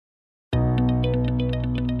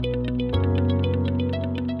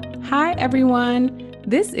Hi, everyone.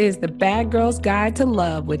 This is the Bad Girl's Guide to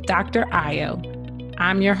Love with Dr. Ayo.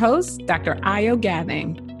 I'm your host, Dr. Ayo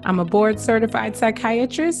Gathing. I'm a board-certified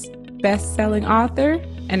psychiatrist, best-selling author,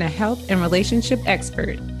 and a health and relationship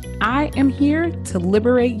expert. I am here to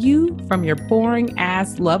liberate you from your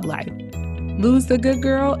boring-ass love life. Lose the good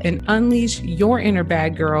girl and unleash your inner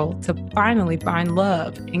bad girl to finally find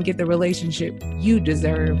love and get the relationship you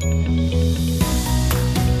deserve.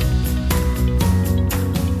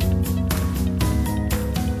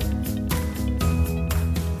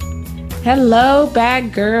 Hello,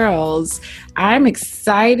 bad girls. I'm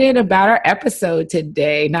excited about our episode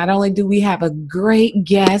today. Not only do we have a great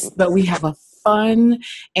guest, but we have a fun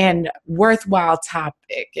and worthwhile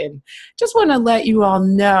topic. And just want to let you all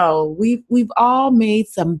know we've all made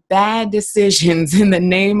some bad decisions in the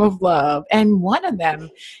name of love. And one of them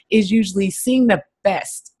is usually seeing the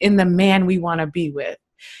best in the man we want to be with.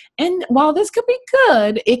 And while this could be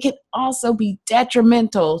good, it can also be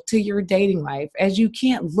detrimental to your dating life, as you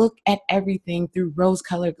can't look at everything through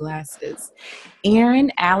rose-colored glasses.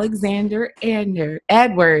 Aaron Alexander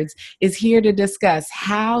Edwards is here to discuss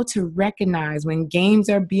how to recognize when games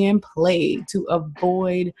are being played to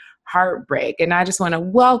avoid heartbreak. And I just want to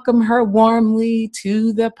welcome her warmly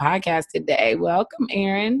to the podcast today. Welcome,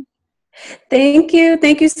 Aaron. Thank you.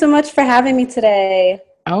 Thank you so much for having me today.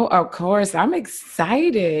 Oh, of course. I'm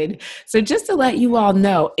excited. So just to let you all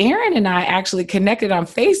know, Aaron and I actually connected on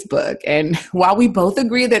Facebook. And while we both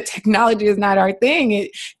agree that technology is not our thing,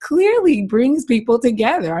 it clearly brings people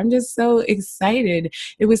together. I'm just so excited.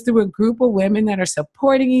 It was through a group of women that are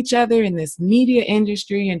supporting each other in this media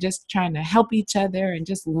industry and just trying to help each other and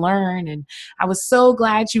just learn. And I was so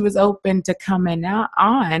glad she was open to coming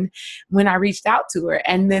on when I reached out to her.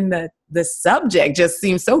 And then the subject just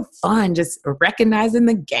seems so fun, just recognizing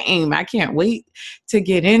the game. I can't wait to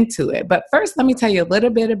get into it. But first, let me tell you a little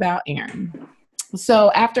bit about Aaron.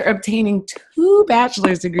 So after obtaining 2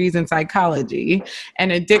 bachelor's degrees in psychology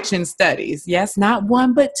and addiction studies, yes, not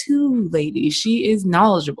 1, but 2, ladies, she is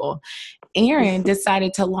knowledgeable. Aaron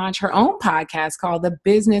decided to launch her own podcast called The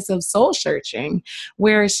Business of Soul Searching,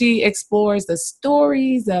 where she explores the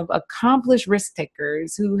stories of accomplished risk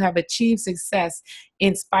takers who have achieved success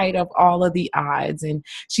in spite of all of the odds. And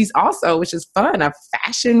she's also, which is fun, a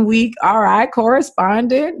Fashion Week RI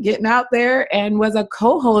correspondent, getting out there, and was a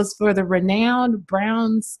co-host for the renowned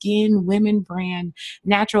brown skin women brand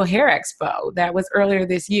Natural Hair Expo that was earlier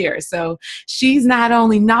this year. So she's not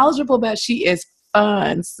only knowledgeable, but she is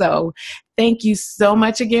fun. So thank you so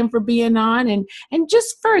much again for being on. And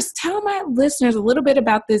just first, tell my listeners a little bit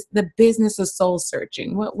about the business of soul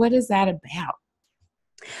searching. What is that about?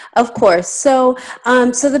 Of course. So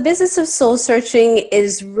the business of soul searching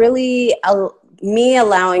is really me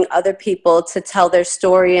allowing other people to tell their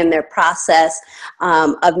story and their process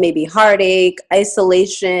of maybe heartache,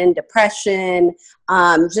 isolation, depression,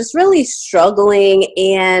 just really struggling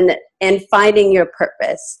and finding your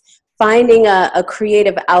purpose. Finding a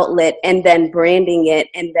creative outlet and then branding it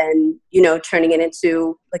and then, turning it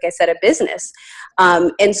into, like I said, a business.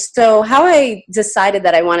 And so how I decided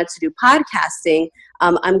that I wanted to do podcasting,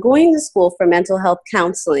 I'm going to school for mental health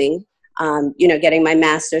counseling, getting my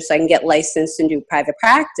master's so I can get licensed and do private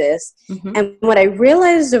practice. Mm-hmm. And what I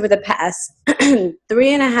realized over the past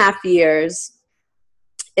 3.5 years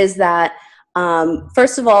is that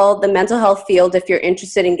first of all, the mental health field, if you're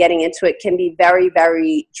interested in getting into it, can be very,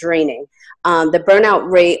 very draining. The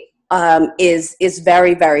burnout rate is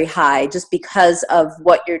very, very high just because of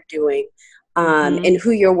what you're doing and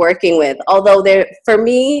who you're working with. Although for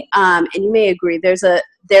me, and you may agree,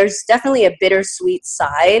 there's definitely a bittersweet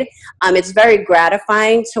side. It's very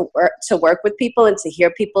gratifying to work with people and to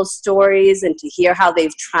hear people's stories and to hear how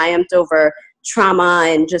they've triumphed over trauma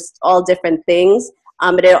and just all different things.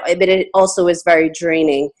 But it also is very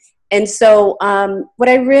draining. And so what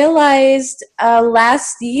I realized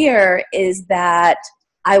last year is that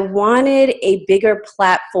I wanted a bigger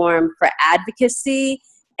platform for advocacy.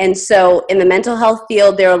 And so in the mental health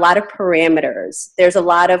field, there are a lot of parameters. There's a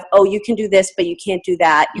lot of, you can do this, but you can't do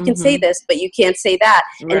that. You can say this, but you can't say that.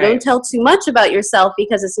 Right. And don't tell too much about yourself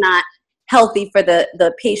because it's not healthy for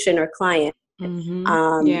the patient or client.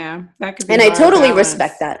 Yeah, that could be. And I totally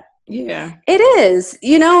respect that. Yeah, it is, and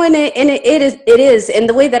it is. And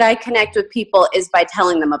the way that I connect with people is by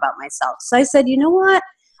telling them about myself. So I said, you know what?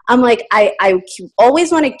 I'm like, I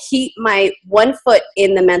always want to keep my one foot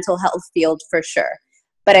in the mental health field for sure.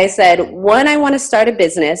 But I said, one, I want to start a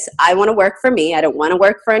business. I want to work for me. I don't want to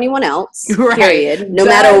work for anyone else, Right. period. No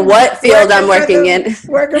matter Done what field I'm working in.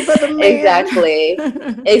 working for the Exactly.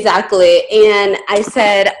 man. Exactly. And I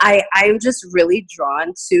said, I'm just really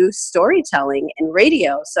drawn to storytelling and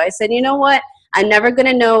radio. So I said, you know what? I'm never going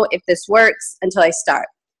to know if this works until I start.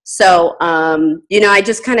 So, I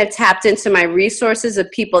just kind of tapped into my resources of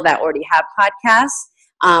people that already have podcasts.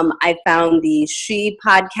 I found the She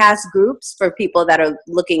podcast groups for people that are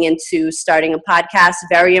looking into starting a podcast.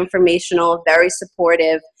 Very informational, very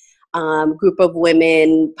supportive group of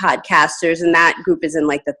women podcasters, and that group is in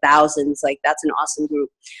like the thousands. Like, that's an awesome group.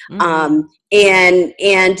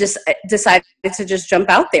 And just decided to just jump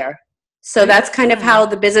out there. So that's kind of how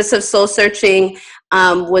the business of soul searching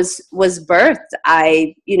was birthed.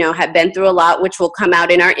 I, have been through a lot, which will come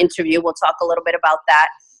out in our interview. We'll talk a little bit about that.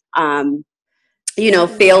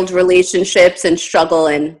 Failed relationships and struggle,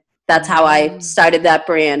 and that's how I started that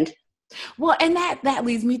brand. Well, and that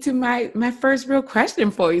leads me to my first real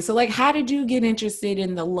question for you. So, like, how did you get interested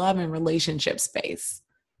in the love and relationship space?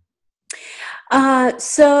 I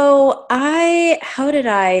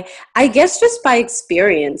guess just by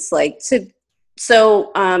experience, just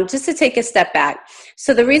to take a step back.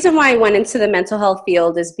 So the reason why I went into the mental health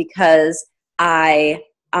field is because I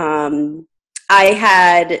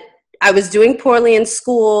was doing poorly in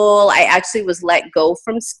school. I actually was let go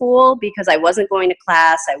from school because I wasn't going to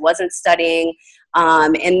class. I wasn't studying.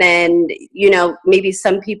 And then, maybe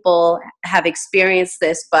some people have experienced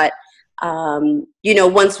this, but,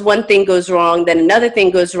 once one thing goes wrong, then another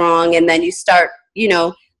thing goes wrong. And then you start,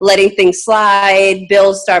 letting things slide,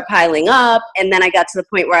 bills start piling up. And then I got to the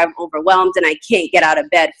point where I'm overwhelmed and I can't get out of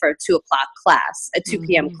bed for a 2 class, a 2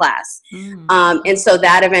 p.m. class. And so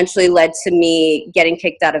that eventually led to me getting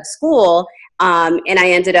kicked out of school. And I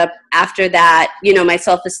ended up, after that, my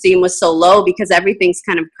self-esteem was so low because everything's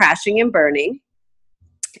kind of crashing and burning.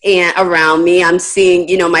 And around me, I'm seeing,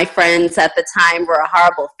 my friends at the time were a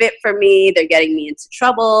horrible fit for me. They're getting me into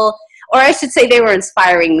trouble. Or I should say they were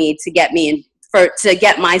inspiring me to get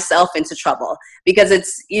myself into trouble, because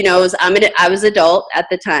it's, I was adult at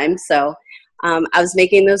the time. So I was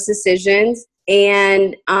making those decisions,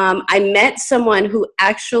 and I met someone who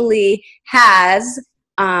actually has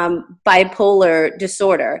bipolar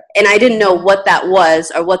disorder, and I didn't know what that was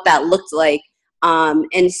or what that looked like.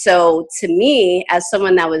 And so to me, as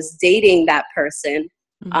someone that was dating that person,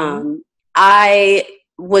 I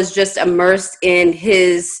was just immersed in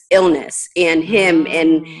his illness and him.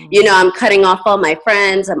 And, I'm cutting off all my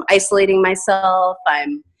friends. I'm isolating myself. I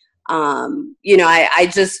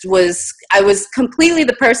was completely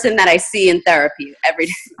the person that I see in therapy every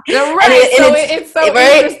day. Right. It's so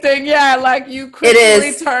interesting. Yeah. Like, you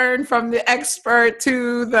quickly turn from the expert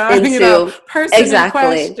to the person in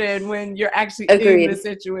question when you're actually in the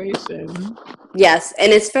situation. Yes.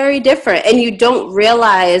 And it's very different. And you don't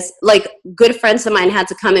realize, like, good friends of mine had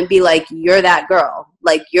to come and be like, you're that girl.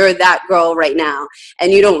 Like, you're that girl right now.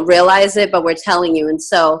 And you don't realize it, but we're telling you. And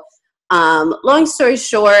so, long story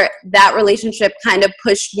short, that relationship kind of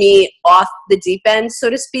pushed me off the deep end, so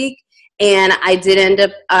to speak. And I did end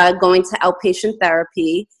up going to outpatient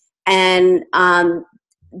therapy. And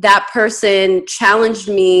that person challenged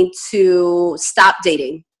me to stop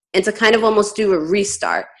dating and to kind of almost do a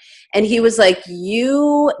restart. And he was like,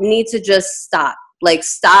 you need to just stop. Like,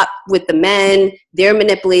 stop with the men. They're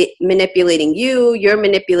manipulating you. You're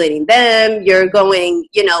manipulating them. You're going,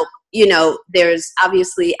 there's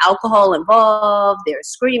obviously alcohol involved. There's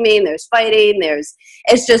screaming. There's fighting.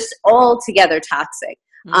 It's just all together toxic.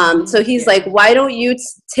 So he's like, why don't you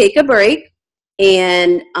take a break?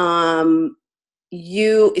 And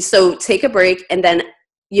take a break, and then,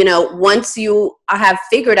 once you have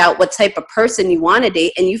figured out what type of person you want to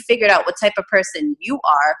date, and you figured out what type of person you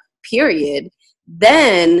are, period,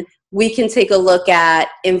 then we can take a look at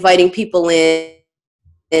inviting people in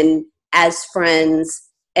as friends,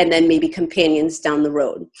 and then maybe companions down the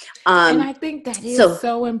road. And I think that is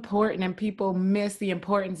so important, and people miss the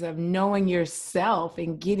importance of knowing yourself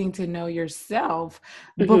and getting to know yourself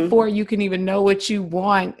before you can even know what you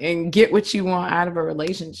want and get what you want out of a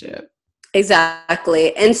relationship.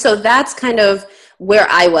 Exactly. And so that's kind of where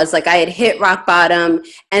I was. Like, I had hit rock bottom,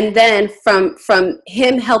 and then from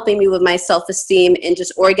him helping me with my self-esteem and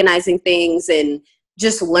just organizing things and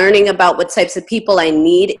just learning about what types of people I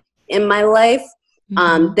need in my life,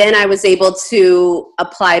 then I was able to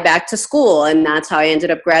apply back to school. And that's how I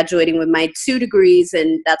ended up graduating with my 2 degrees.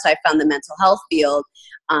 And that's how I found the mental health field.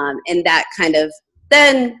 And that kind of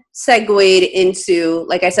then segued into,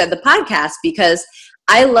 like I said, the podcast, because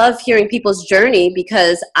I love hearing people's journey,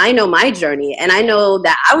 because I know my journey, and I know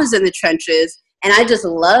that I was in the trenches And I just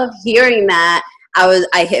love hearing that.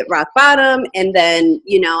 I hit rock bottom, and then,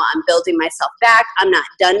 I'm building myself back. I'm not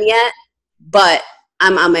done yet, but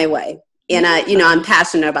I'm on my way. And I'm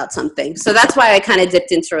passionate about something. So that's why I kind of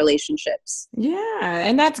dipped into relationships. Yeah.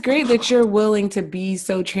 And that's great that you're willing to be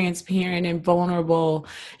so transparent and vulnerable,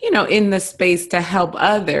 in the space to help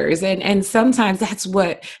others. And sometimes that's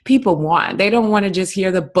what people want. They don't want to just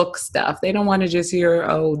hear the book stuff. They don't want to just hear,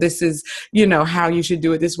 oh, this is, how you should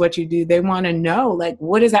do it. This is what you do. They want to know, like,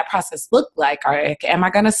 what does that process look like? Or am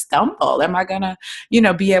I going to stumble? Am I going to,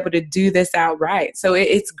 be able to do this outright? So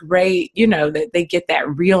it's great, that they get that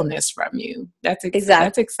realness from you. That's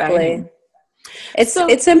exciting.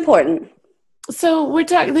 It's important. So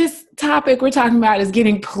this topic we're talking about is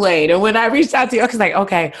getting played. And when I reached out to you, I was like,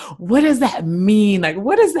 okay, what does that mean? Like,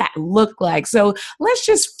 what does that look like? So let's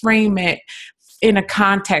just frame it in a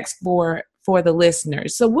context for the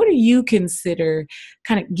listeners. So what do you consider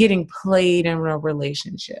kind of getting played in a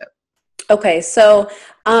relationship? Okay. So,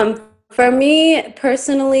 for me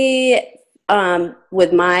personally,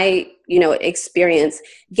 with my, experience,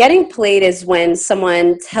 getting played is when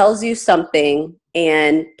someone tells you something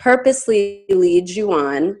and purposely leads you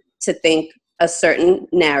on to think a certain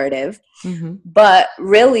narrative, but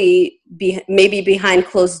really maybe behind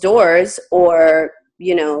closed doors, or,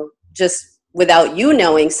 just without you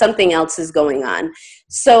knowing, something else is going on.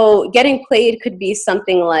 So getting played could be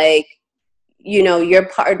something like, your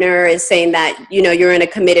partner is saying that, you're in a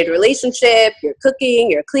committed relationship, you're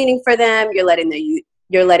cooking, you're cleaning for them, you're letting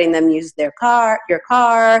them use your car,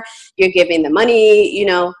 you're giving them money,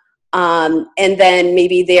 and then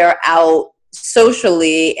maybe they're out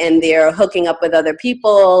socially and they're hooking up with other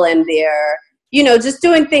people, and they're, just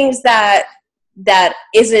doing things that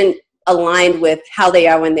isn't aligned with how they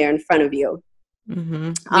are when they're in front of you.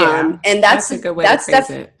 Yeah, and that's a good way to phrase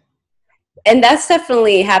it. And that's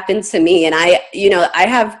definitely happened to me. And I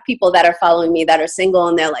have people that are following me that are single,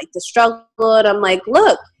 and they're like, the struggle. And I'm like,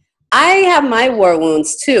 look, I have my war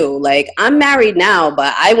wounds too. Like, I'm married now,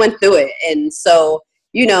 but I went through it. And so,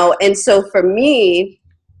 for me,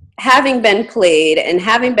 having been played and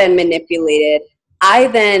having been manipulated, I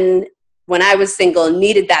then, when I was single,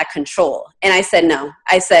 needed that control. And I said, no,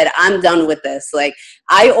 I'm done with this. Like,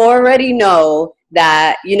 I already know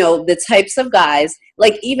that, the types of guys,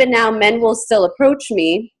 like, even now, men will still approach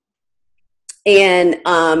me. And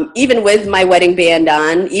even with my wedding band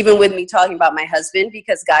on, even with me talking about my husband,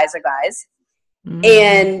 because guys are guys,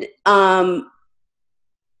 and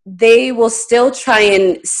they will still try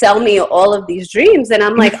and sell me all of these dreams. And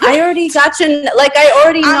I'm like, I already got you. Like, I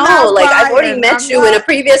already know. Like, I've already met you in a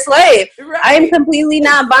previous life. Right. I am completely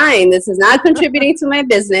not buying. This is not contributing to my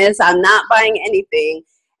business. I'm not buying anything.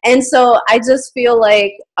 And so I just feel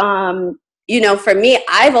like, for me,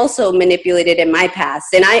 I've also manipulated in my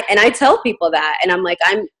past, and I tell people that, and I'm like,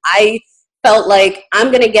 I felt like I'm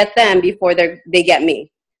going to get them before they get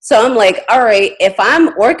me. So I'm like, all right, if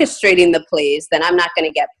I'm orchestrating the plays, then I'm not going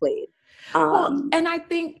to get played. Well, and I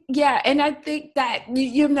think that,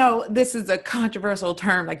 this is a controversial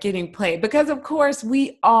term, like getting played, because of course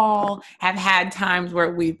we all have had times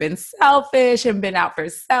where we've been selfish and been out for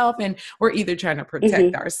self, and we're either trying to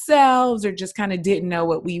protect ourselves or just kind of didn't know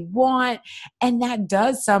what we want. And that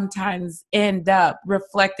does sometimes end up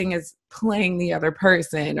reflecting as playing the other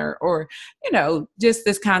person, or just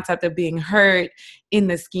this concept of being hurt in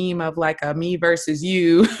the scheme of like a me versus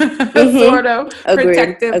you sort of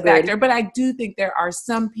protective factor. But I do think there are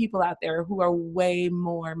some people out there who are way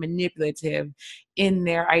more manipulative in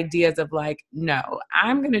their ideas of like, no,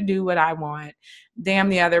 I'm going to do what I want. Damn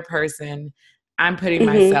the other person. I'm putting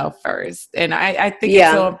myself first. And I think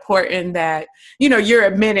it's so important that, you're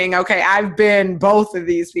admitting, okay, I've been both of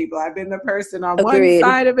these people. I've been the person on one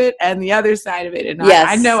side of it and the other side of it. And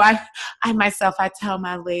I know I myself, I tell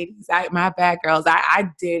my ladies, my bad girls, I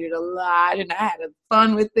dated a lot and I had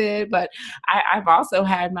fun with it, but I've also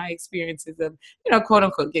had my experiences of, quote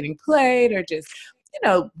unquote, getting played or just,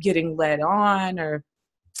 getting led on or.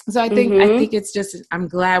 So I think it's just, I'm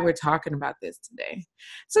glad we're talking about this today.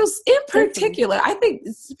 So in particular, I think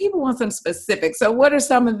people want some specifics. So what are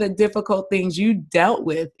some of the difficult things you dealt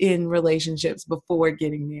with in relationships before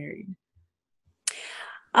getting married?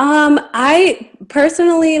 I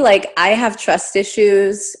personally, I have trust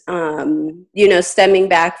issues, stemming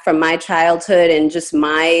back from my childhood and just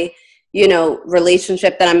my,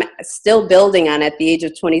 relationship that I'm still building on at the age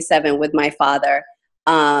of 27 with my father.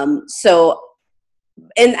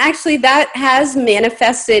 And actually that has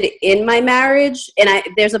manifested in my marriage. And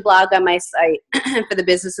there's a blog on my site for the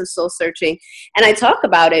business of soul searching. And I talk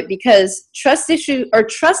about it because trust is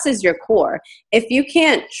your core. If you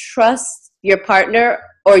can't trust your partner,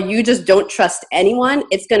 or you just don't trust anyone,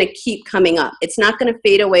 it's going to keep coming up. It's not going to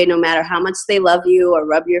fade away no matter how much they love you or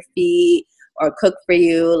rub your feet or cook for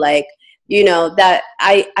you. Like, you know, that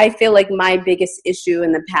I feel like my biggest issue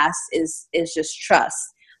in the past is just trust.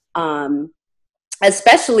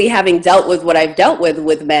 Especially having dealt with what I've dealt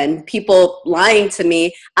with men, people lying to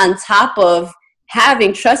me on top of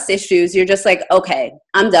having trust issues. You're just like, okay,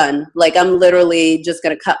 I'm done. Like, I'm literally just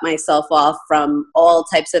going to cut myself off from all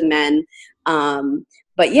types of men.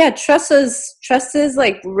 But yeah, trust is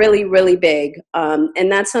like really, really big.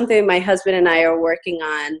 And that's something my husband and I are working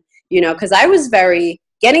on, you know, because I was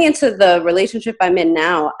getting into the relationship I'm in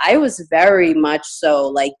now, I was very much so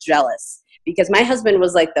like jealous, because my husband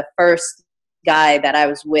was like the first guy that I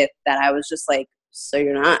was with that I was just like, so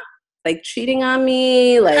you're not like cheating on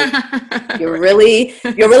me? Like, you're really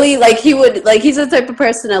like, he's the type of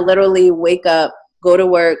person to literally wake up, go to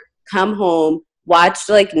work, come home, watch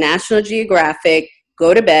like National Geographic,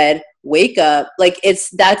 go to bed, wake up. Like, and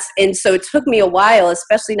so it took me a while,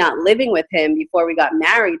 especially not living with him before we got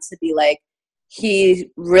married, to be like, he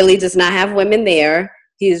really does not have women there.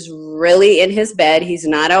 He's really in his bed. He's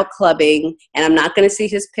not out clubbing, and I'm not going to see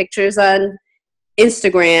his pictures on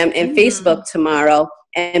Instagram and Facebook tomorrow.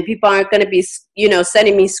 And people aren't going to be, you know,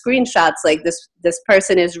 sending me screenshots like this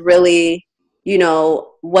person is really, you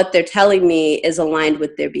know, what they're telling me is aligned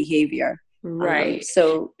with their behavior. Right.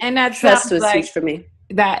 So And that trust sounds was like huge for me.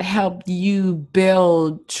 that helped you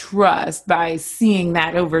build trust by seeing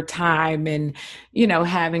that over time and, you know,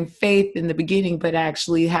 having faith in the beginning, but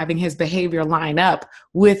actually having his behavior line up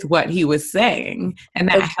with what he was saying. And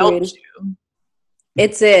that helped Agreed. you.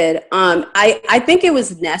 It did. I think it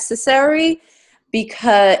was necessary,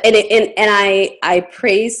 because I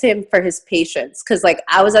praise him for his patience, because like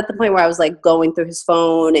I was at the point where I was like going through his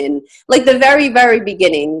phone and like the very, very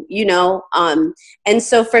beginning, you know. And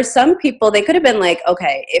so for some people, they could have been like,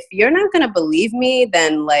 okay, if you're not gonna believe me,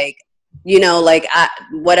 then like, you know, like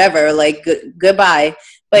whatever, like goodbye.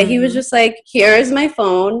 But he was just like, here is my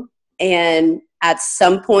phone, and at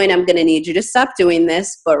some point I'm going to need you to stop doing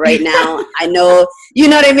this, but right now I know, you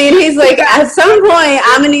know what I mean? He's like, at some point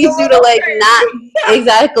I'm going to need you to like not,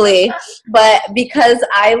 exactly. But because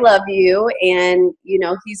I love you, and, you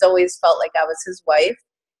know, he's always felt like I was his wife.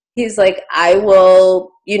 He's like, I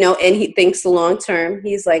will, you know, and he thinks long term.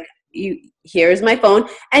 He's like, here's my phone.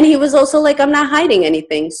 And he was also like, I'm not hiding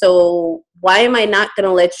anything. So why am I not going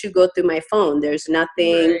to let you go through my phone? There's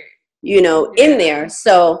nothing, you know, in there.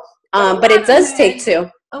 So, but it does take two.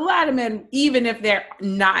 A lot of men, even if they're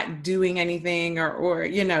not doing anything or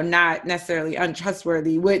you know, not necessarily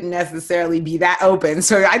untrustworthy, wouldn't necessarily be that open.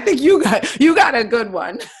 So I think you got a good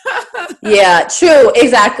one. Yeah, true.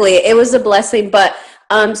 Exactly. It was a blessing. But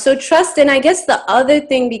so trust. And I guess the other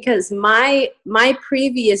thing, because my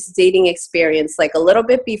previous dating experience, like a little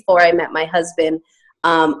bit before I met my husband,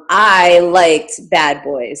 I liked bad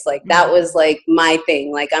boys. Like that was like my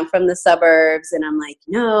thing. Like, I'm from the suburbs, and I'm like,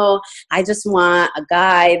 no, I just want a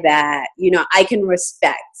guy that, you know, I can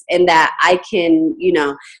respect and that I can, you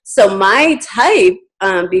know. So my type,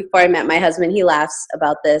 before I met my husband, he laughs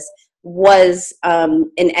about this, was an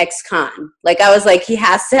ex-con. Like, I was like, he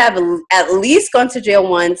has to have at least gone to jail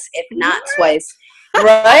once, if not twice.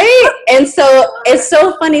 Right? And so it's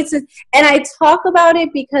so funny and I talk about it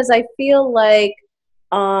because I feel like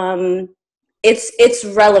it's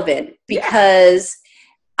relevant, because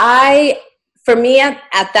for me at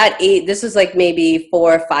that age, this was like maybe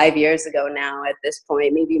 4 or 5 years ago now at this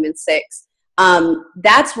point, maybe even 6.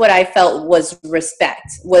 That's what I felt was respect,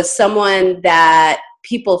 was someone that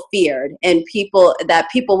people feared and people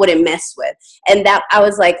wouldn't mess with. And that I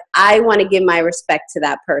was like, I want to give my respect to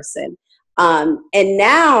that person. And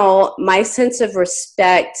now my sense of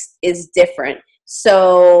respect is different.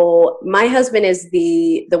 So my husband is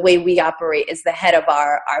the way we operate is the head of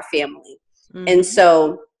our family. And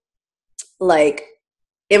so, like,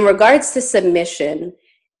 in regards to submission,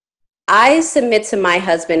 I submit to my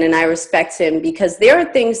husband and I respect him, because there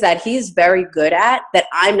are things that he's very good at that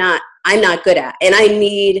I'm not good at. And I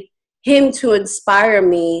need him to inspire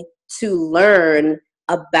me to learn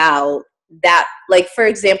about that. Like, for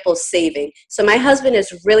example, saving. So my husband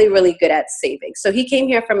is really, really good at saving. So he came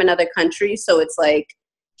here from another country. So it's like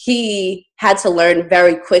he had to learn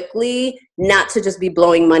very quickly not to just be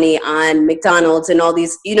blowing money on McDonald's and all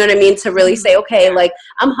these, you know what I mean? To really say, okay, like,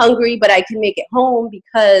 I'm hungry, but I can make it home,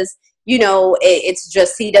 because, you know, it's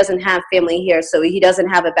just, he doesn't have family here. So he doesn't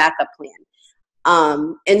have a backup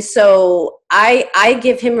plan. And so I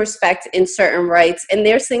give him respect in certain rights, and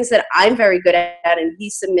there's things that I'm very good at, and he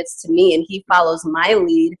submits to me and he follows my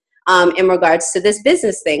lead. in regards to this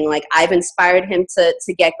business thing. Like, I've inspired him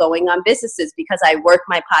to get going on businesses because I work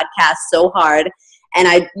my podcast so hard,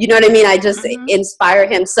 and you know what I mean? I just inspire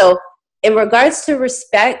him. So in regards to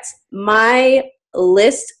respect, my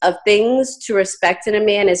list of things to respect in a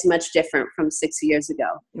man is much different from 6 years ago.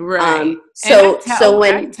 Right. So I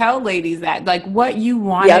when, tell ladies that, like, what you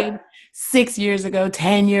wanted yep, 6 years ago,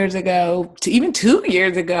 10 years ago, to even 2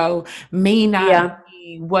 years ago may not yeah,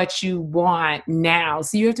 be what you want now.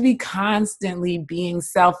 So you have to be constantly being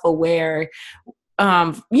self-aware,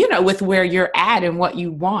 with where you're at and what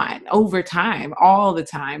you want over time, all the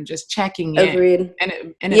time, just checking in. agreed. And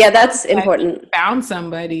it Yeah, sounds that's like you important. found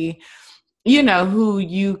somebody, who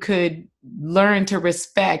you could learn to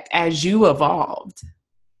respect as you evolved.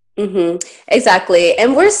 Exactly.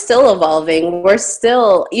 And we're still evolving. We're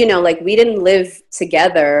still, like, we didn't live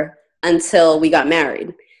together until we got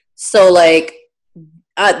married. So, like,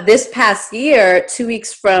 this past year, 2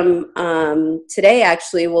 weeks from today,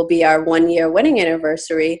 actually, will be our 1 year wedding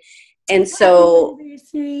anniversary. And Happy so,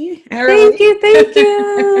 anniversary. thank Early. you, thank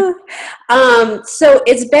you. So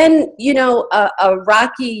it's been, a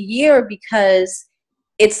rocky year because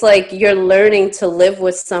it's like you're learning to live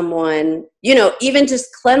with someone, even just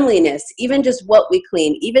cleanliness, even just what we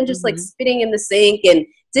clean, even just like Mhm. spitting in the sink and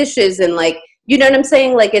dishes and, like, you know what I'm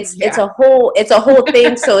saying? Like, it's Yeah. a whole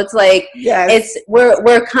thing. So it's like, Yes.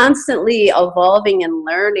 we're constantly evolving and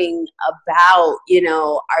learning about,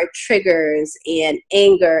 our triggers and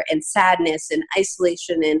anger and sadness and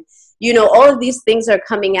isolation, and, all of these things are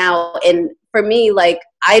coming out. And for me, like,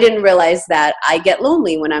 I didn't realize that I get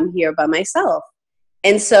lonely when I'm here by myself.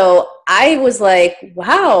 And so I was like,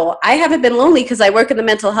 wow, I haven't been lonely because I work in the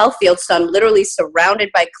mental health field. So I'm literally surrounded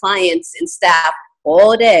by clients and staff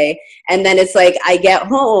all day. And then it's like I get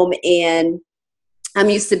home and I'm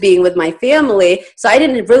used to being with my family. So I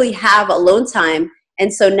didn't really have alone time.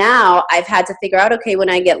 And so now I've had to figure out, okay, when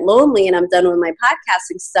I get lonely and I'm done with my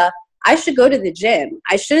podcasting stuff, I should go to the gym.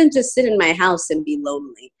 I shouldn't just sit in my house and be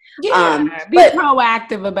lonely. Yeah. Be But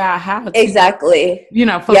proactive about how to, exactly.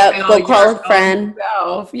 Yep. fulfill Go call your a own friend.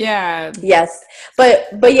 self. Yeah. Yes.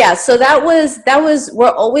 But yeah, so that was we're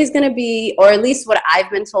always going to be, or at least what I've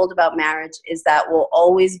been told about marriage is that we'll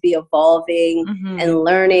always be evolving Hmm. and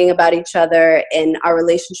learning about each other, and our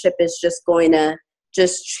relationship is just going to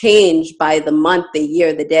just change by the month, the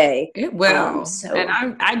year, the day. It will. And So,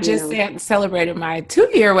 I you just know. celebrated my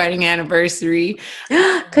 2-year wedding anniversary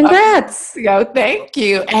a few Congrats. months ago. Thank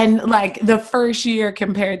you. And like the first year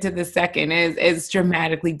compared to the second is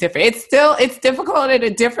dramatically different. It's difficult in a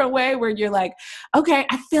different way where you're like, okay,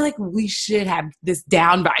 I feel like we should have this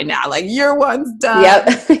down by now. Like year one's Yep. done.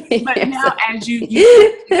 But Yes. now, as you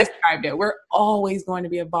perfectly described it, we're always going to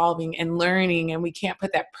be evolving and learning, and we can't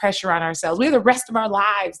put that pressure on ourselves. We have the rest of our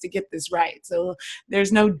lives to get this right. So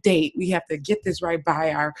there's no date. We have to get this right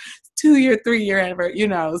by our 2-year, 3-year anniversary,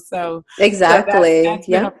 So Exactly. that's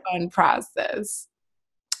been a Yep. fun process.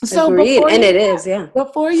 So Agreed. And it is, yeah.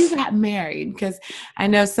 before you got married, because I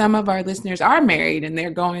know some of our listeners are married and they're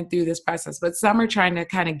going through this process, but some are trying to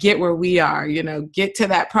kind of get where we are, get to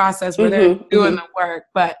that process where they're Mm-hmm, doing mm-hmm. the work.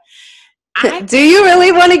 But I Do you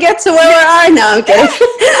really want to get to where we are? No, I'm kidding.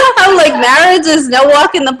 I'm like, marriage is no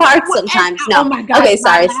walk in the park Well, and sometimes. No. oh my gosh, Okay,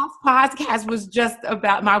 my sorry. last podcast was just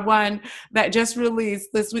about my one that just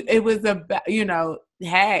released this week. It was about,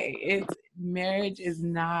 hey, it's marriage is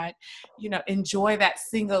not, enjoy that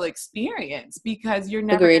single experience because you're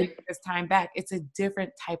never going to Agreed. get this time back. It's a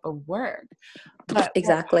different type of work. But what I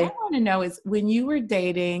Exactly. want to know is when you were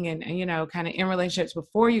dating and, kind of in relationships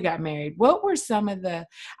before you got married, what were some of the,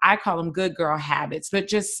 I call them good girl habits, but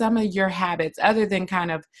just some of your habits other than kind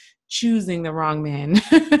of choosing the wrong man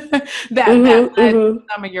that Mm-hmm, led to mm-hmm.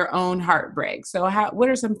 some of your own heartbreak. So what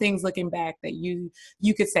are some things looking back that you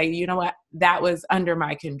could say, you know what, that was under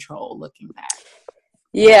my control looking back?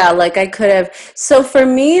 Yeah, like I could have. So for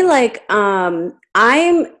me, like, I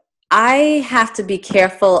have to be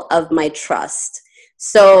careful of my trust.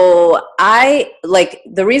 So I like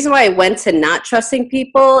the reason why I went to not trusting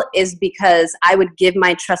people is because I would give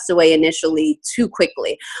my trust away initially too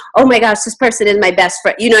quickly. Oh my gosh, this person is my best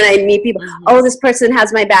friend. You know what I mean? People, oh, Mhm. this person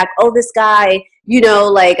has my back. Oh, this guy,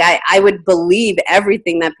 like I would believe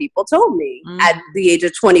everything that people told me at Mhm. the age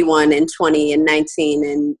of 21 and 20 and 19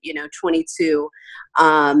 and 22.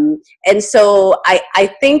 And so I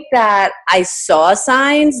think that I saw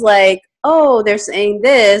signs like, oh, they're saying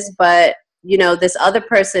this, but this other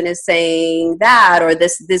person is saying that, or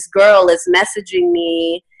this girl is messaging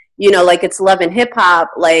me, like it's Love and Hip Hop,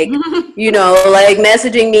 like, like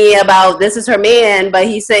messaging me about this is her man, but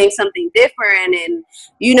he's saying something different. And,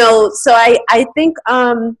 so I think,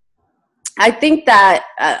 I think that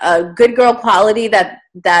a good girl quality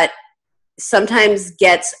that sometimes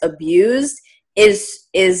gets abused is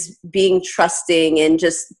being trusting and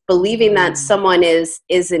just believing that Mm-hmm. someone is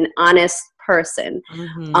an honest person.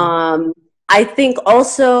 Mm-hmm. um I think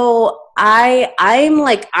also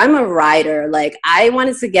I'm a writer. Like, I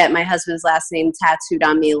wanted to get my husband's last name tattooed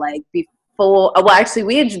on me, like, before, well, actually,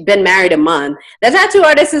 we had been married a month. The tattoo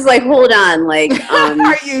artist is like, hold on,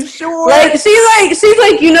 Are you sure? like, she's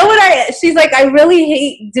like, you know what, she's like, I really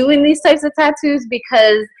hate doing these types of tattoos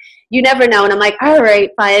because you never know. And I'm like, all right,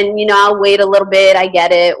 fine, I'll wait a little bit. I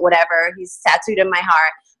get it, whatever. He's tattooed in my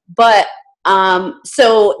heart. But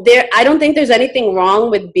so there, I don't think there's anything wrong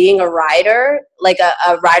with being a rider, like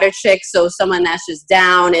a rider chick. So someone that's just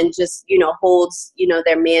down and just, holds,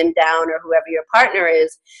 their man down, or whoever your partner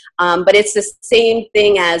is. But it's the same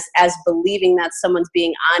thing as believing that someone's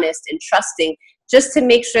being honest and trusting, just to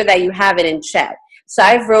make sure that you have it in check. So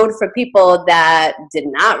I've rode for people that did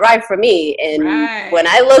not ride for me. And when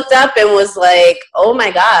Right. I looked up and was like, oh my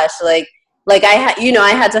gosh, like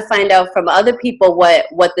I had to find out from other people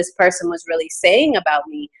what this person was really saying about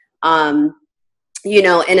me. Um,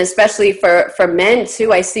 and especially for men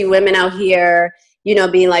too, I see women out here,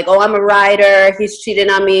 being like, oh, I'm a rider. He's cheated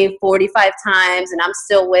on me 45 times and I'm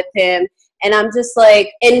still with him. And I'm just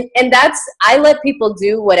like, and I let people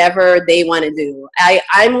do whatever they want to do.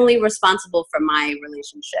 I'm only responsible for my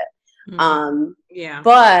relationship. Mm-hmm. Um, Yeah.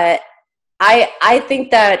 but I think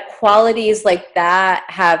that qualities like that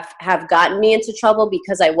have gotten me into trouble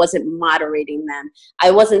because I wasn't moderating them. I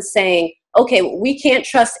wasn't saying, okay, we can't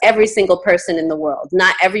trust every single person in the world.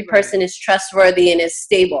 Not every Right. person is trustworthy and is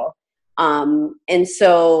stable. And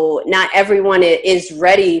so not everyone is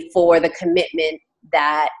ready for the commitment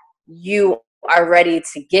that you are ready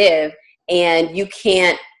to give. And you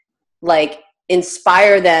can't, like,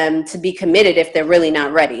 inspire them to be committed if they're really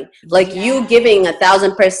not ready. Like, you giving Yes.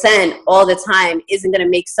 1,000% all the time isn't going to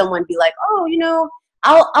make someone be like, oh,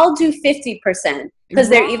 I'll do 50%, because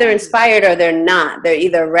they're either Right. inspired or they're not. They're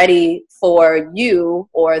either ready for you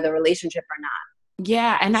or the relationship or not.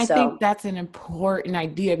 Yeah, and I think So, that's an important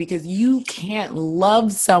idea because you can't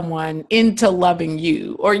love someone into loving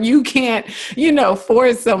you, or you can't,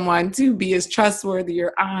 force someone to be as trustworthy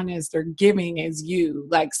or honest or giving as you.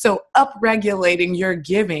 Like, so upregulating your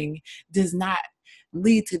giving does not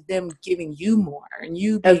lead to them giving you more and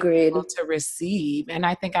you being agreed. able to receive. And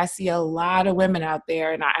I think I see a lot of women out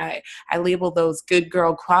there, and I label those good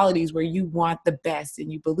girl qualities where you want the best and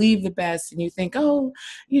you believe the best and you think, oh,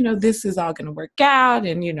 this is all going to work out.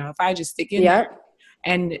 And, if I just stick in there, Yeah.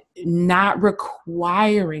 and not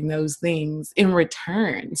requiring those things in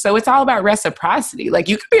return. So it's all about reciprocity. Like,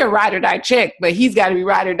 you could be a ride or die chick, but he's got to be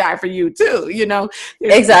ride or die for you too.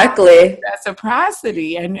 There's Exactly.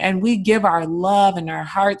 reciprocity, and we give our love and our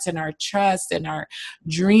hearts and our trust and our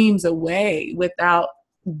dreams away without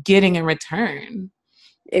getting in return.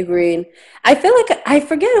 Agreed. I feel like I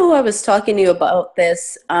forget who I was talking to about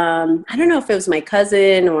this. I don't know if it was my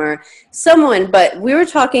cousin or someone, but we were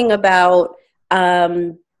talking about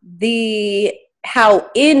the how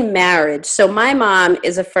in marriage. So my mom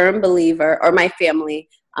is a firm believer, or my family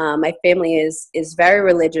is very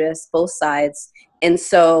religious, both sides, and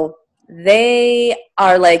so they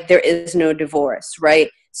are like, there is no divorce, right?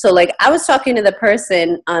 So, like, I was talking to the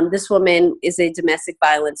person. This woman is a domestic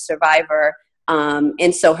violence survivor,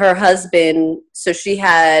 and so her husband, so she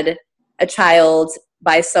had a child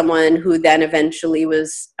by someone who then eventually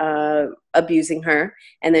was abusing her.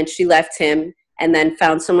 And then she left him and then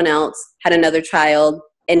found someone else, had another child,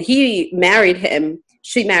 and he married him.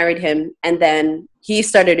 She married him, and then he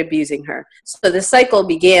started abusing her. So the cycle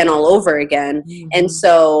began all over again. And Mm-hmm.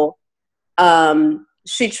 so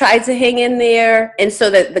she tried to hang in there. And so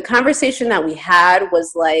the conversation that we had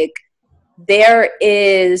was like, there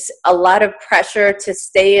is a lot of pressure to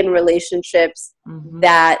stay in relationships Mm-hmm.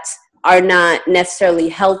 that are not necessarily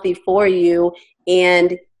healthy for you.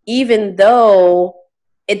 And even though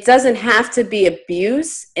it doesn't have to be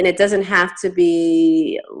abuse, and it doesn't have to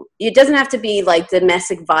be like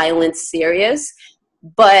domestic violence serious,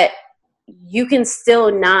 but you can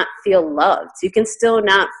still not feel loved. You can still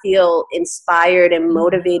not feel inspired and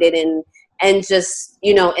motivated and just,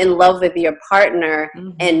 in love with your partner.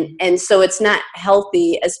 and Mm-hmm. and so it's not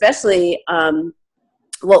healthy, especially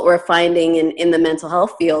what we're finding in the mental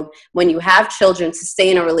health field, when you have children, to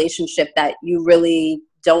stay in a relationship that you really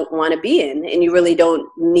don't want to be in, and you really don't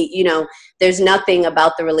need, there's nothing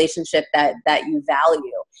about the relationship that you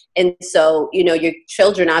value. And so, your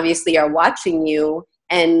children obviously are watching you,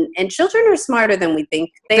 and children are smarter than we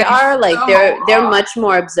think they They are. Like, so they're are. much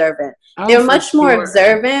more observant. Oh, They're for much more sure.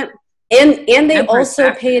 observant. And they and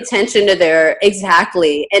also pay perceptive. attention to their,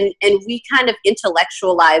 exactly. And we kind of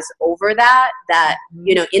intellectualize over that,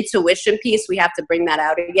 Mhm. intuition piece. We have to bring that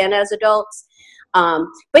out again as adults.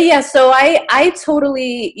 But yeah, so I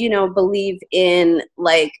totally, believe in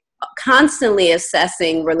like constantly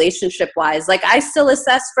assessing relationship wise. Like I still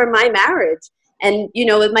assess for my marriage. And,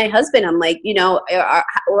 with my husband, I'm like,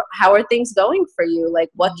 how are things going for you? Like,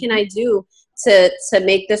 what can Mhm. I do to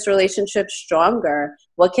make this relationship stronger?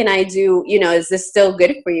 What can I do? Is this still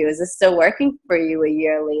good for you? Is this still working for you a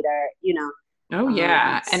year later? Oh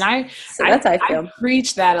yeah. And So that's how I I feel.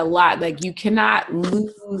 preach that a lot. Like you cannot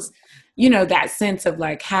lose, that sense of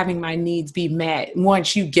like having my needs be met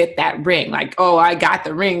once you get that ring. Like, oh, I got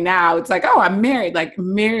the ring now. It's like, oh, I'm married. Like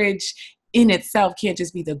marriage in itself can't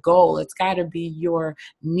just be the goal. It's got to be your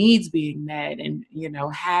needs being met and,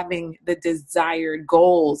 having the desired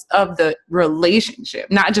goals of the relationship,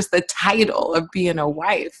 not just the title of being a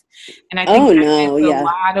wife. And I think Oh that no, gets a yeah.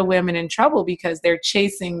 lot of women in trouble because they're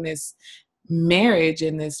chasing this marriage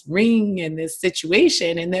and this ring and this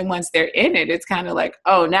situation, and then once they're in it, it's kind of like,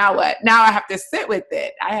 oh, now what? Now I have to sit with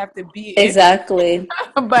it, I have to be in Exactly. it.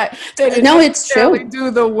 But they didn't No, it's necessarily true.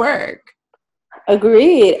 do the work.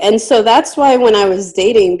 Agreed. And so that's why when I was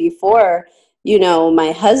dating before,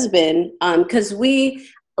 my husband, because we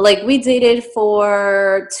dated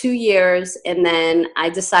for 2 years, and then I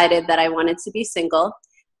decided that I wanted to be single.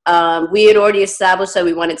 We had already established that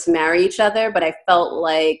we wanted to marry each other, but I felt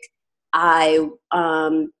like I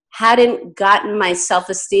hadn't gotten my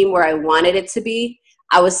self-esteem where I wanted it to be.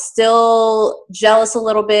 I was still jealous a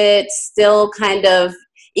little bit, still kind of,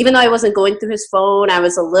 even though I wasn't going through his phone, I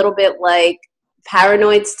was a little bit like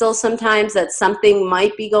paranoid still sometimes that something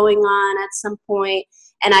might be going on at some point.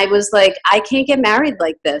 And I was like, I can't get married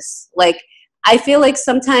like this. Like, I feel like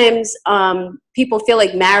sometimes people feel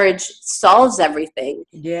like marriage solves everything.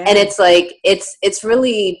 And Yeah. it's like, it's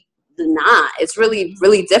really not. It's really,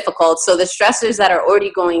 really difficult. So the stressors that are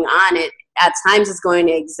already going on, it at times is going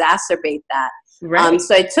to exacerbate that. Right.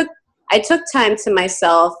 So I took time to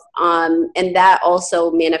myself, and that also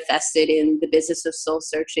manifested in the business of soul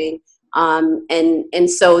searching. And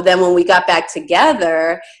so then when we got back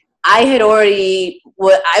together, I already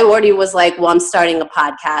was like, well, I'm starting a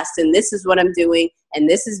podcast, and this is what I'm doing, and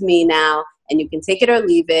this is me now, and you can take it or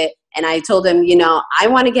leave it. And I told him, I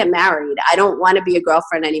want to get married. I don't want to be a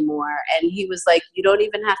girlfriend anymore. And he was like, you don't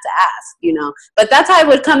even have to ask. But that's how I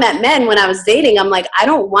would come at men when I was dating. I'm like, I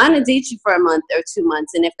don't want to date you for a month or 2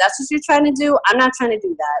 months. And if that's what you're trying to do, I'm not trying to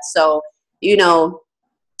do that. So, you know,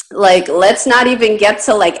 like, let's not even get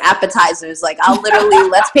to like appetizers. Like, I'll literally,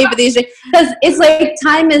 let's pay for these, because it's like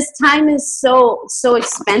time is so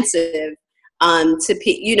expensive,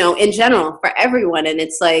 in general for everyone. And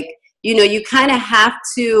it's like, you kind of have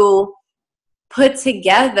to put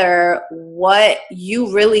together what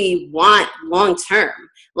you really want long term.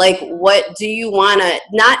 Like, what do you want to,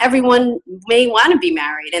 not everyone may want to be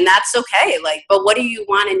married, and that's okay. Like, but what do you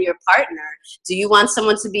want in your partner? Do you want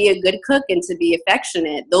someone to be a good cook and to be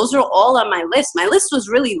affectionate? Those are all on my list. My list was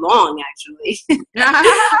really long, actually.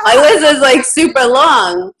 My list is like super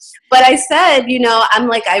long. But I said, I'm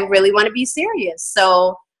like, I really want to be serious.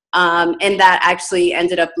 So, and that actually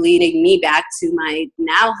ended up leading me back to my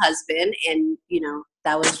now husband. And,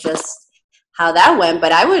 that was just how that went.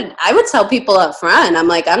 But I would tell people up front, I'm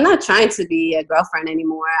like, I'm not trying to be a girlfriend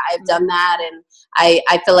anymore. I've done that. And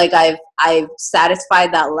I feel like I've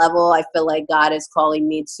satisfied that level. I feel like God is calling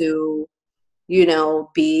me to,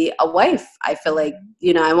 be a wife. I feel like,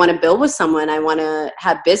 I want to build with someone. I want to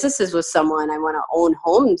have businesses with someone. I want to own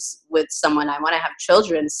homes with someone. I want to have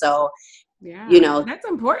children. So, you Yeah, know, that's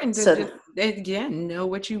important to so, just again know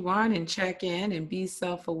what you want and check in and be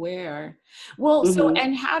self-aware. Well, so mhm.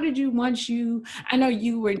 and how did you once you I know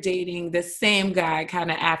you were dating the same guy kind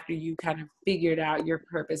of after you kind of figured out your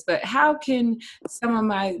purpose, but how can some of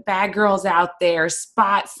my bad girls out there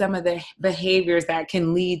spot some of the behaviors that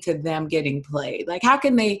can lead to them getting played? Like how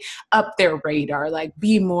can they up their radar, like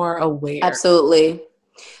be more aware? Absolutely.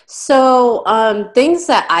 So, things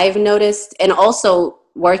that I've noticed, and also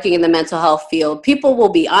working in the mental health field, people will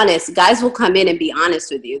be honest. Guys will come in and be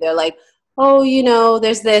honest with you. They're like, oh,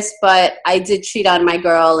 there's this, but I did cheat on my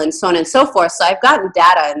girl, and so on and so forth. So I've gotten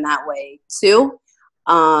data in that way too.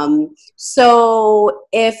 So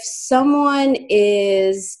if someone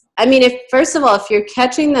is, I mean, if first of all, if you're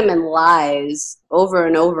catching them in lies over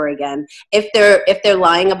and over again, if they're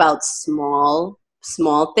lying about small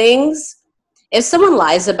things, if someone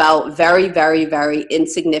lies about very, very, very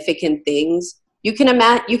insignificant things, you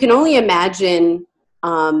can only imagine,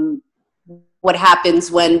 um, what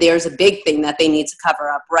happens when there's a big thing that they need to cover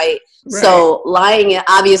up, right? Right. So lying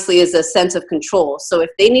obviously is a sense of control. So if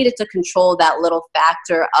they needed to control that little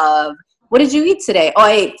factor of, what did you eat today? Oh,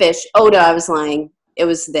 I ate fish. Oh, no, I was lying. It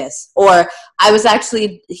was this. Or I was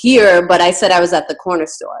actually here, but I said I was at the corner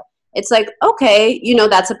store. It's like, okay, you know,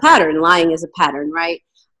 that's a pattern. Lying is a pattern, right?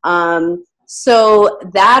 So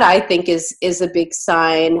that I think is a big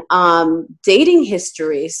sign. Dating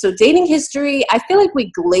history. So dating history, I feel like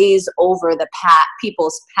we glaze over the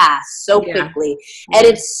people's past so Yeah. quickly. And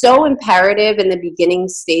it's so imperative in the beginning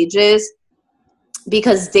stages,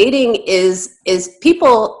 because dating is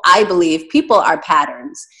people, I believe people are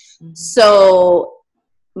patterns. Mhm. So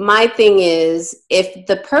my thing is, if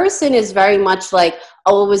the person is very much like,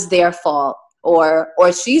 oh, it was their fault, or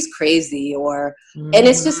she's crazy, or, and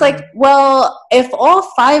it's just like, Mhm. well, if all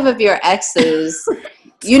 5 of your exes,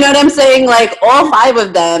 you know what I'm saying, like all 5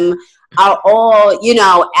 of them are all, you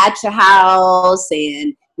know, at your house,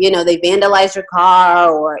 and you know they vandalize your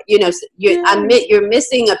car, or you know, Yes. you're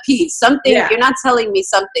missing a piece, something, Yeah. you're not telling me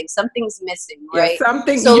something's missing, Yeah. right?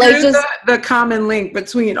 Something, So like, you're just the common link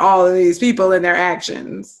between all of these people and their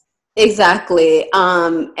actions. exactly.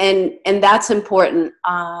 And that's important.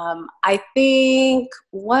 I think,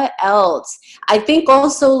 what else? I think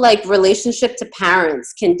also like relationship to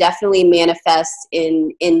parents can definitely manifest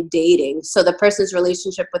in dating. So the person's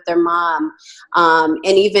relationship with their mom, and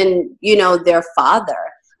even, you know, their father.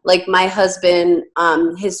 Like my husband,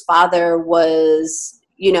 his father was,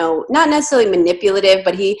 you know, not necessarily manipulative,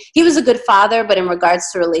 but he was a good father. But in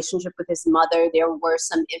regards to relationship with his mother, there were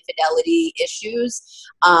some infidelity issues.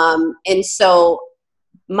 And so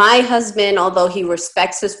my husband, although he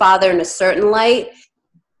respects his father in a certain light,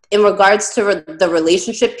 in regards to the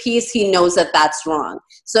relationship piece, he knows that that's wrong.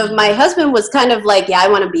 So if my husband was kind of like, yeah, I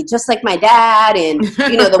want to be just like my dad, and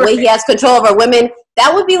you know, the way he Right. has control over women,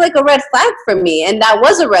 that would be like a red flag for me. And that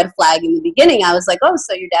was a red flag in the beginning. I was like, oh,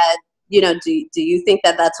 so your dad, you know, do you think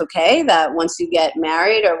that that's okay, that once you get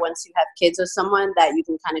married or once you have kids with someone, that you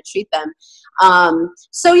can kind of treat them?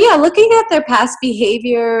 So yeah, looking at their past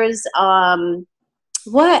behaviors.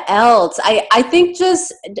 What else? I think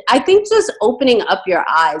just opening up your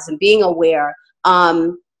eyes and being aware.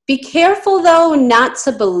 Be careful though not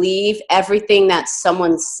to believe everything that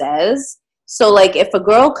someone says. So like if a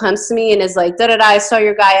girl comes to me and is like, da da da, I saw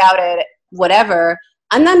your guy out at whatever,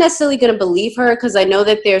 I'm not necessarily going to believe her, because I know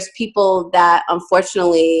that there's people that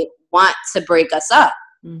unfortunately want to break us up,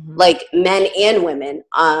 Mhm. like men and women.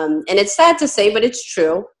 And it's sad to say, but it's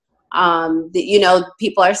true. That, you know,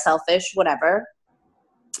 people are selfish, whatever.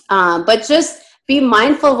 But just be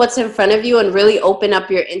mindful of what's in front of you and really open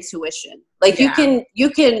up your intuition. Like Yeah.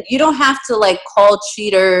 you don't have to like call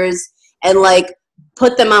cheaters and like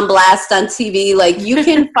put them on blast on TV. Like you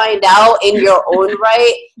can find out in your own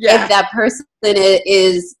right if Yeah. that person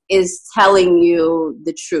is telling you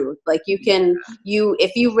the truth. Like you can,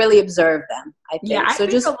 if you really observe them, I Yeah. think. I So think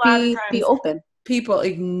a just lot of be times open. people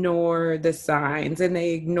ignore the signs and they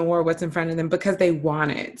ignore what's in front of them because they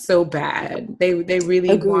want it so bad. They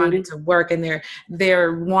really want it Agreed. to work, and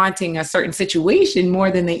they're wanting a certain situation more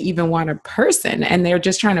than they even want a person, and they're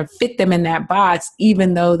just trying to fit them in that box,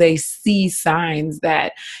 even though they see signs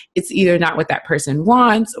that it's either not what that person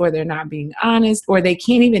wants, or they're not being honest, or they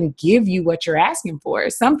can't even give you what you're asking for.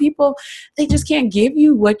 Some people, they just can't give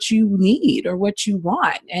you what you need or what you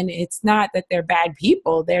want, and it's not that they're bad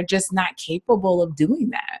people, they're just not capable of doing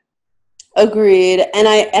that. Agreed. And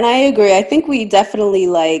I agree. I think we definitely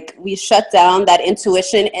like we shut down that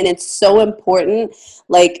intuition, and it's so important.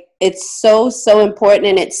 Like it's so important,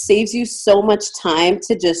 and it saves you so much time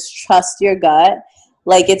to just trust your gut.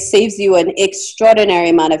 Like it saves you an extraordinary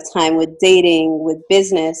amount of time with dating, with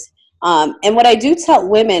business. And what I do tell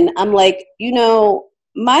women, I'm like, you know,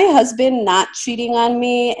 my husband not cheating on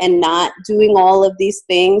me and not doing all of these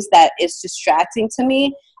things that is distracting to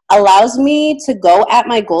me allows me to go at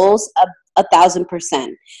my goals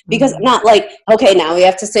 1,000%, because I'm Mhm. not like, okay, now we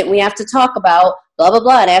have to sit and we have to talk about blah blah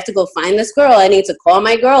blah, and I have to go find this girl. I need to call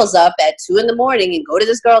my girls up at 2 a.m. and go to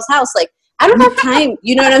this girl's house. Like I don't have time.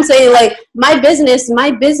 You know what I'm saying? Like my business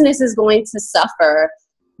is going to suffer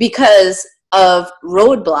because of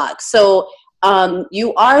roadblocks. So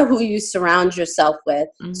you are who you surround yourself with.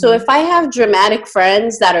 So if Mhm. I have dramatic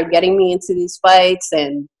friends that are getting me into these fights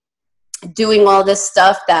and doing all this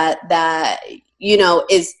stuff that you know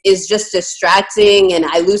is just distracting, and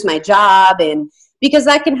I lose my job, and because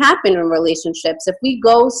that can happen in relationships if we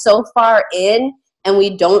go so far in and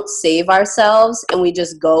we don't save ourselves, and we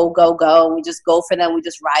just go and we just go for them, we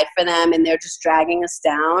just ride for them, and they're just dragging us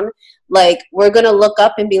down. Like we're gonna look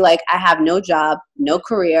up and be like, I have no job, no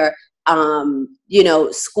career, school,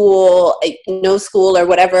 no school or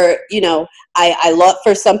whatever, I lost,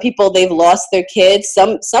 for some people, they've lost their kids.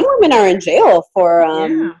 Some women are in jail for,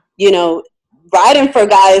 Yeah. riding for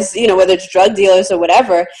guys, whether it's drug dealers or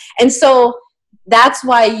whatever. And so that's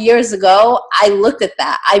why years ago, I looked at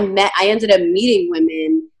that. I ended up meeting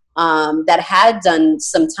women that had done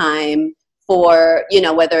some time for,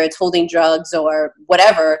 whether it's holding drugs or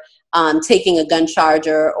whatever, taking a gun charge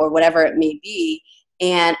or whatever it may be.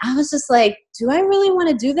 And I was just like, do I really want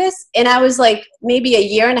to do this? And I was like, maybe a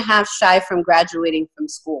year and a half shy from graduating from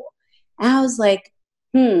school. And I was like,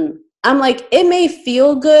 I'm like, it may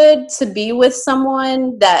feel good to be with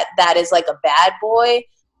someone that is like a bad boy.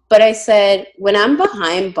 But I said, when I'm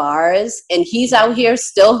behind bars and he's out here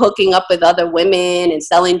still hooking up with other women and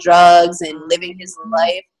selling drugs and living his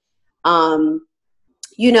life,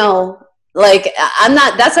 like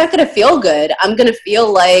that's not going to feel good. I'm going to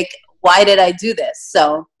feel like, why did I do this?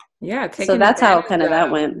 So yeah, so that's how kind of that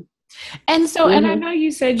went. And so, and I know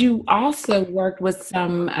you said you also worked with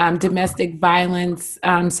some domestic violence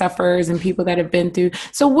sufferers and people that have been through.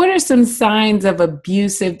 So what are some signs of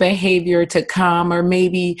abusive behavior to come, or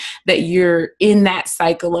maybe that you're in that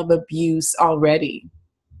cycle of abuse already?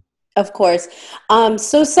 Of course.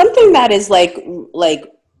 So something that is like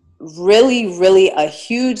really, really a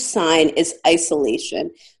huge sign is isolation.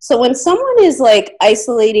 So when someone is like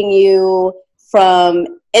isolating you from,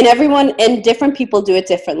 and different people do it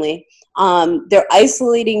differently. They're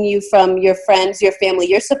isolating you from your friends, your family,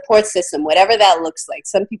 your support system, whatever that looks like.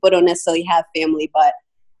 Some people don't necessarily have family, but,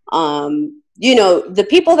 the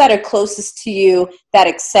people that are closest to you, that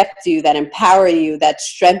accept you, that empower you, that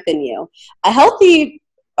strengthen you.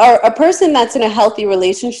 A person that's in a healthy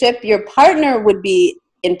relationship, your partner would be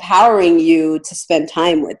empowering you to spend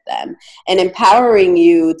time with them and empowering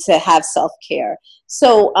you to have self-care.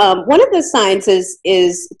 So one of the signs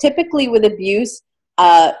is typically with abuse,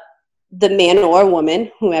 the man or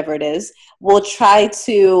woman, whoever it is, will try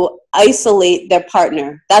to isolate their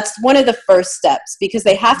partner. That's one of the first steps, because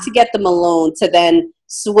they have to get them alone to then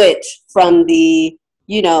switch from the,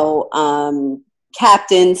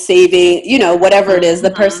 captain saving, whatever it is,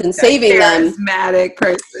 the person saving them. Charismatic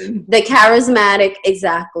person. The charismatic,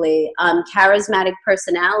 exactly. Charismatic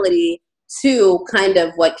personality to kind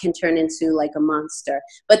of what can turn into like a monster.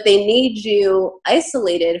 But they need you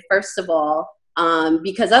isolated, first of all,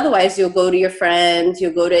 because otherwise you'll go to your friends,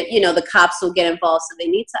 you'll go to, the cops will get involved. So they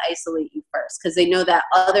need to isolate you first, because they know that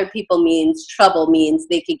other people means trouble, means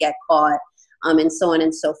they could get caught. And so on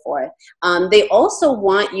and so forth. They also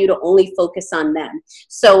want you to only focus on them.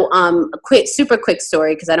 So super quick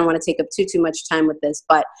story, because I don't want to take up too much time with this,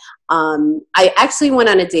 but I actually went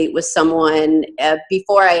on a date with someone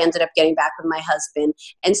before I ended up getting back with my husband.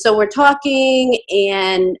 And so we're talking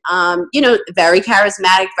and, very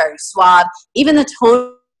charismatic, very suave. Even the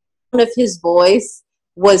tone of his voice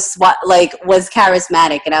was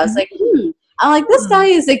charismatic. And I was like, I'm like, this guy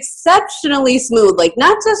is exceptionally smooth, like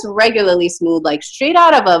not just regularly smooth, like straight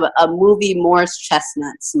out of a movie, Morris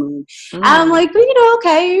Chestnut smooth. And I'm like,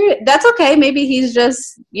 okay, that's okay. Maybe he's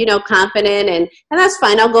just, confident and that's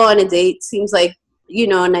fine. I'll go on a date. Seems like,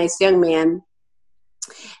 a nice young man.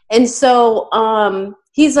 And so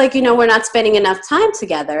he's like, we're not spending enough time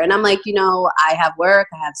together. And I'm like, I have work,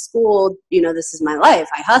 I have school, this is my life.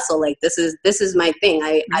 I hustle. Like, this is my thing.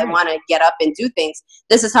 I want to get up and do things.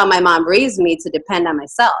 This is how my mom raised me, to depend on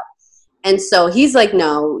myself. And so he's like,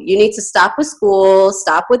 no, you need to stop with school,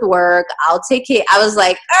 stop with work. I'll take care. I was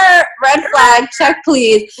like, red flag, check,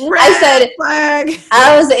 please. Red flag.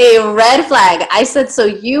 I was a red flag. I said, so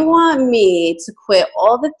you want me to quit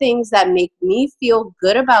all the things that make me feel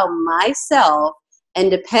good about myself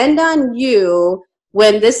and depend on you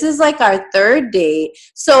when this is like our third date?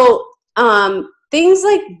 So things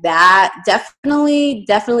like that definitely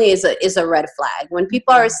is a red flag. When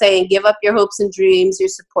people are saying, give up your hopes and dreams, your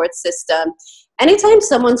support system, anytime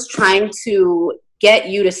someone's trying to get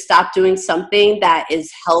you to stop doing something that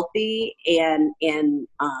is healthy and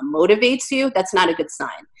motivates you, that's not a good sign.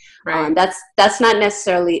 Right. That's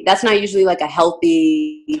not usually like a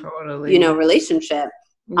healthy, relationship.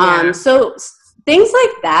 Yeah. So things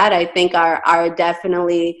like that, I think, are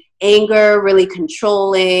definitely anger, really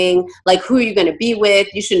controlling, like who are you going to be with?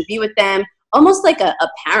 You shouldn't be with them. Almost like a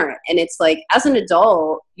parent. And it's like, as an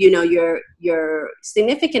adult, your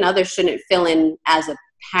significant other shouldn't fill in as a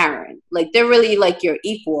parent. Like, they're really like your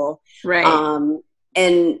equal. Right.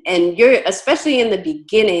 And you're, especially in the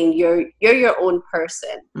beginning, you're your own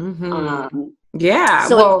person. Mm-hmm. Yeah.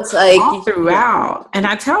 So it's like all throughout. And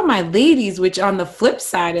I tell my ladies, which on the flip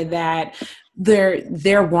side of that,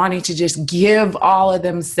 they're wanting to just give all of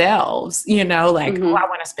themselves, like, oh, I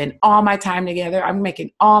want to spend all my time together. I'm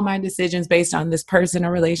making all my decisions based on this person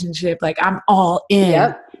or relationship. Like, I'm all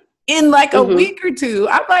Yep. in like a week or two.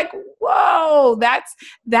 I'm like, whoa,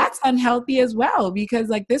 that's unhealthy as well, because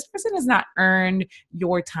like this person has not earned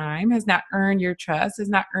your time, has not earned your trust, has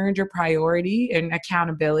not earned your priority and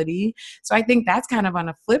accountability. So I think that's kind of on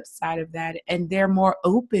the flip side of that. And they're more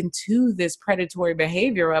open to this predatory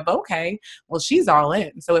behavior of, okay, well, she's all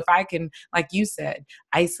in. So if I can, like you said,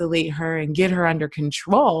 isolate her and get her under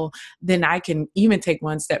control, then I can even take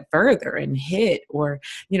one step further and hit or,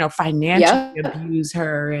 financially Yep. abuse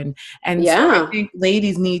her. And so I Yeah. think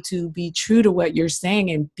ladies need to be true to what you're saying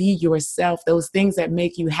and be yourself. Those things that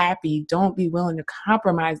make you happy, don't be willing to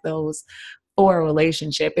compromise those for a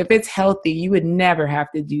relationship. If it's healthy, you would never have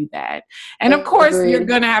to do that. And of course, you're Agreed.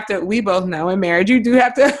 going to have to, we both know in marriage, you do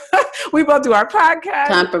have to, we both do our podcast,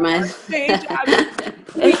 Compromise. our day jobs.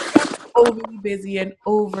 We get overly busy and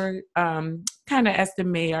over kind of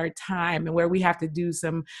estimate our time, and where we have to do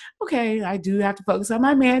some, okay, I do have to focus on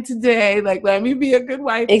my man today. Like, let me be a good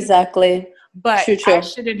wife today. Exactly. But I True.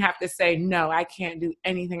 shouldn't have to say, no, I can't do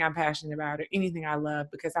anything I'm passionate about or anything I love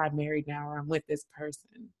because I'm married now or I'm with this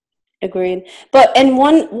person. Agreed. But and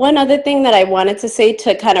one other thing that I wanted to say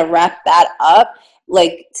to kind of wrap that up,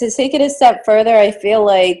 like to take it a step further, I feel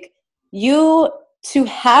like you to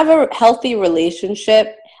have a healthy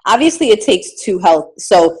relationship, obviously it takes two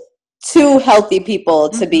healthy people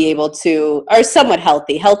to be able to, or somewhat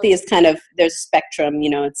healthy. Healthy is kind of, there's a spectrum,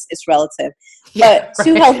 it's relative. Yeah, But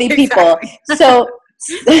two right. healthy people. Exactly. So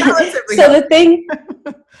Relatively so the healthy. thing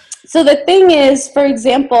so the thing is, for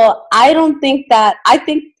example, I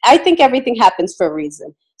think everything happens for a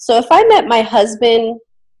reason. So if I met my husband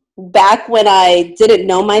back when I didn't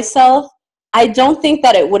know myself, I don't think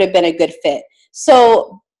that it would have been a good fit.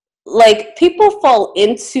 So like people fall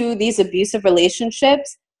into these abusive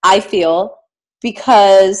relationships, I feel,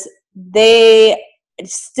 because they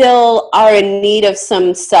still are in need of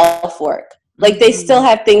some self-work. Like they still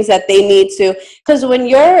have things that they need to, because when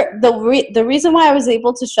you're the reason why I was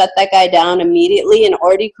able to shut that guy down immediately and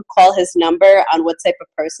already could call his number on what type of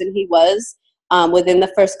person he was within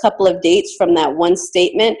the first couple of dates from that one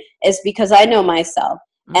statement is because I know myself.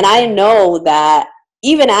 And I know that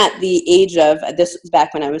even at the age of, this was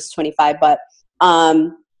back when I was 25, but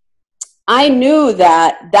I knew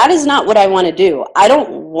that that is not what I want to do. I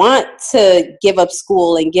don't want to give up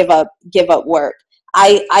school and give up work.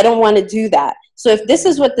 I don't want to do that. So if this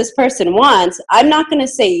is what this person wants, I'm not going to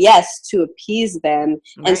say yes to appease them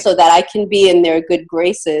and so that I can be in their good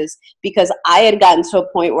graces, because I had gotten to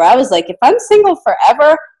a point where I was like, if I'm single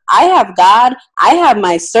forever, I have God, I have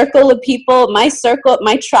my circle of people, my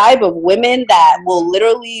tribe of women that will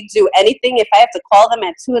literally do anything. If I have to call them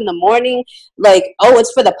at 2 a.m, like, oh,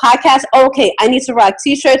 it's for the podcast. Oh, okay, I need to rock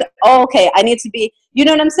t-shirts. Oh, okay, I need to be, you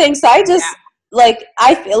know what I'm saying? So I just,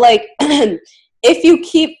 I feel like if you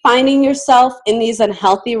keep finding yourself in these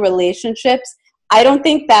unhealthy relationships, I don't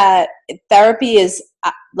think that therapy is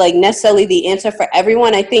like necessarily the answer for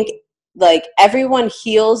everyone. I think like everyone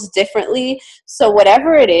heals differently. So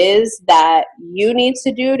whatever it is that you need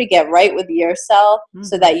to do to get right with yourself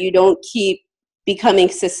so that you don't keep becoming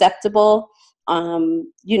susceptible,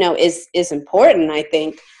 is important, I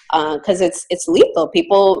think, because it's lethal.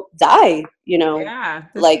 People die,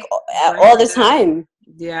 like all the time.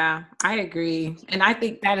 Yeah, I agree. And I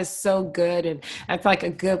think that is so good. And that's like a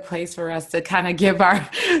good place for us to kind of give our,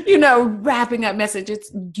 wrapping up message.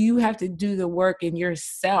 It's, you have to do the work in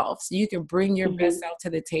yourself so you can bring your best self to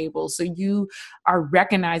the table. So you are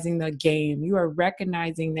recognizing the game. You are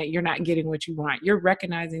recognizing that you're not getting what you want. You're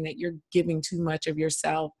recognizing that you're giving too much of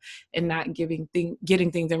yourself and not getting things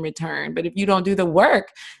in return. But if you don't do the work,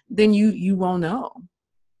 then you won't know.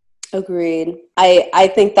 Agreed.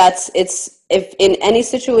 I think if in any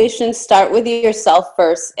situation, start with yourself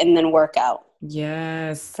first and then work out.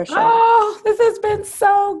 Yes. For sure. Oh, this has been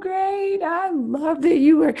so great. I love that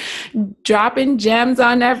you were dropping gems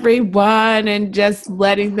on everyone and just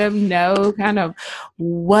letting them know kind of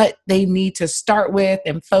what they need to start with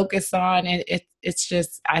and focus on. And it's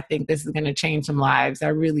just, I think this is going to change some lives. I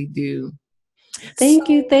really do. Thank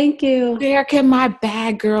you. Where can my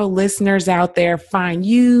bad girl listeners out there find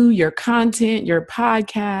you, your content, your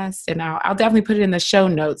podcast? And I'll definitely put it in the show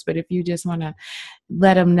notes, but if you just want to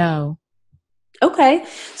let them know. Okay.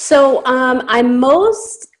 So I'm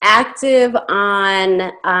most active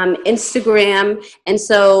on Instagram. And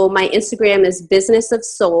so my Instagram is Business of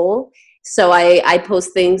Soul. So I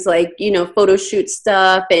post things like, photo shoot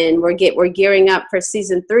stuff, and we're gearing up for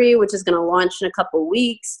season 3, which is going to launch in a couple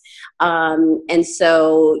weeks. And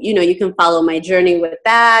so, you can follow my journey with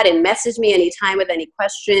that and message me anytime with any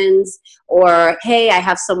questions, or, hey, I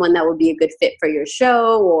have someone that would be a good fit for your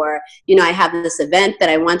show, or, I have this event that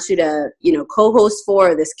I want you to, co-host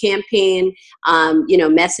for, this campaign.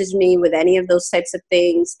 Message me with any of those types of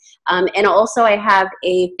things. And also I have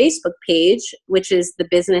a Facebook page, which is the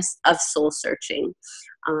Business of Soul Searching.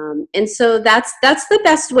 And so that's the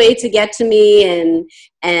best way to get to me.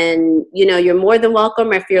 And you're more than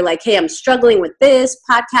welcome. If you're like, hey, I'm struggling with this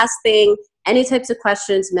podcasting, any types of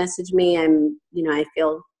questions, message me. I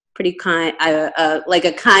feel pretty kind, like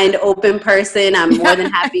a kind, open person. I'm more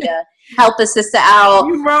than happy to help a sister out.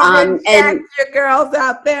 You and your girls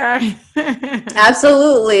out there.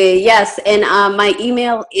 Absolutely. Yes. And my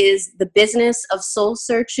email is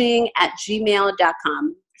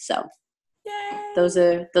thebusinessofsoulsearching@gmail.com. So Yay. those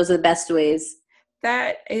are the best ways.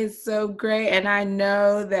 That is so great. And I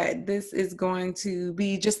know that this is going to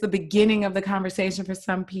be just the beginning of the conversation for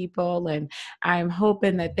some people. And I'm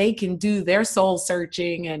hoping that they can do their soul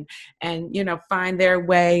searching and find their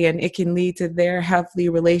way, and it can lead to their healthy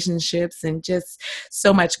relationships and just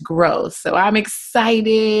so much growth. So I'm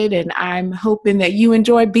excited, and I'm hoping that you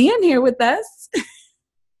enjoy being here with us.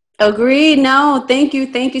 Agreed. No, thank you.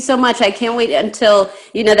 Thank you so much. I can't wait until,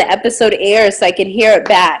 the episode airs so I can hear it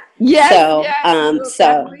back. Yes. So, we'll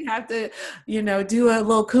definitely have to, do a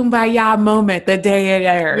little kumbaya moment the day it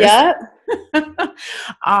airs. Yep.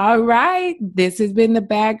 All right. This has been the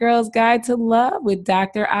Bad Girl's Guide to Love with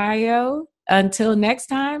Dr. Ayo. Until next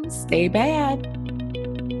time, stay bad.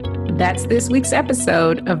 That's this week's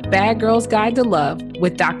episode of Bad Girl's Guide to Love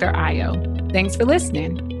with Dr. Ayo. Thanks for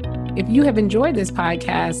listening. If you have enjoyed this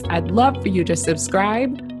podcast, I'd love for you to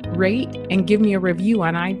subscribe, rate, and give me a review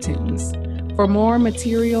on iTunes. For more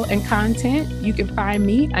material and content, you can find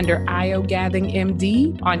me under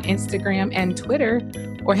IoGathingMD on Instagram and Twitter,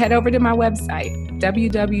 or head over to my website,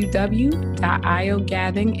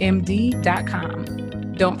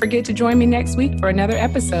 www.iogathingmd.com. Don't forget to join me next week for another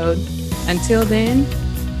episode. Until then,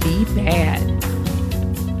 be bad.